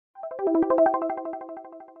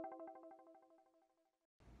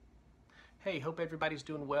Hey, hope everybody's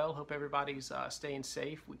doing well. Hope everybody's staying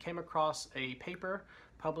safe. We came across a paper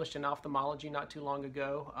published in Ophthalmology not too long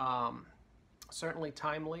ago, certainly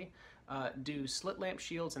timely. Do slit-lamp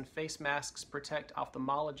shields and face masks protect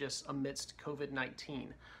ophthalmologists amidst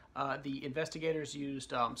COVID-19? The investigators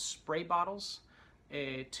used spray bottles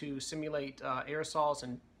to simulate aerosols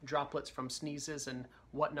and droplets from sneezes and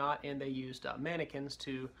whatnot, and they used mannequins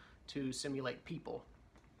to simulate people.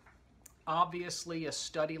 Obviously, a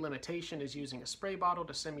study limitation is using a spray bottle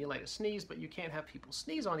to simulate a sneeze, but you can't have people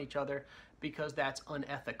sneeze on each other because that's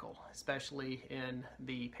unethical, especially in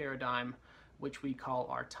the paradigm which we call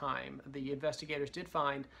our time. The investigators did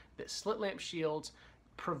find that slit-lamp shields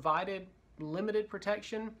provided limited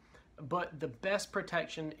protection, but the best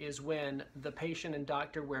protection is when the patient and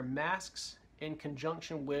doctor wear masks in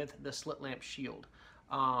conjunction with the slit-lamp shield.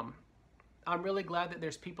 I'm really glad that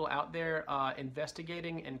there's people out there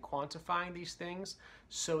investigating and quantifying these things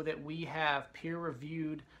so that we have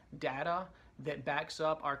peer-reviewed data that backs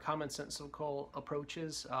up our commonsensical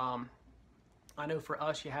approaches. I know for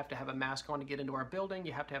us, you have to have a mask on to get into our building.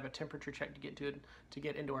 You have to have a temperature check to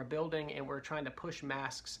get into our building, and we're trying to push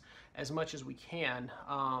masks as much as we can.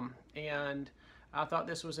 And I thought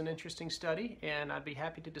this was an interesting study, and I'd be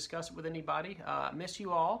happy to discuss it with anybody. Miss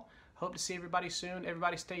you all. Hope to see everybody soon.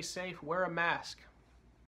 Everybody stay safe. Wear a mask.